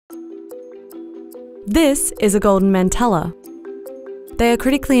This is a golden mantella. They are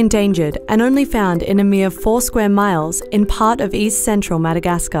critically endangered and only found in a mere 4 square miles in part of east-central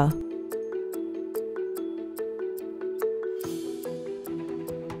Madagascar.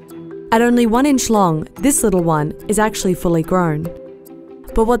 At only 1 inch long, this little one is actually fully grown.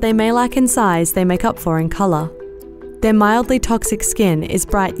 But what they may lack in size, they make up for in colour. Their mildly toxic skin is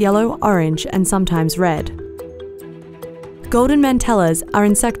bright yellow, orange, and sometimes red. Golden mantellas are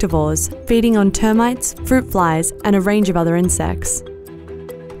insectivores, feeding on termites, fruit flies, and a range of other insects.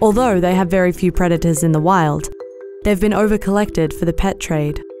 Although they have very few predators in the wild, they've been over-collected for the pet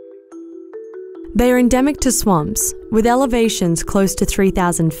trade. They are endemic to swamps, with elevations close to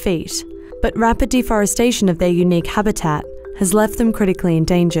 3,000 feet, but rapid deforestation of their unique habitat has left them critically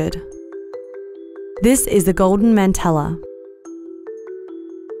endangered. This is the golden mantella.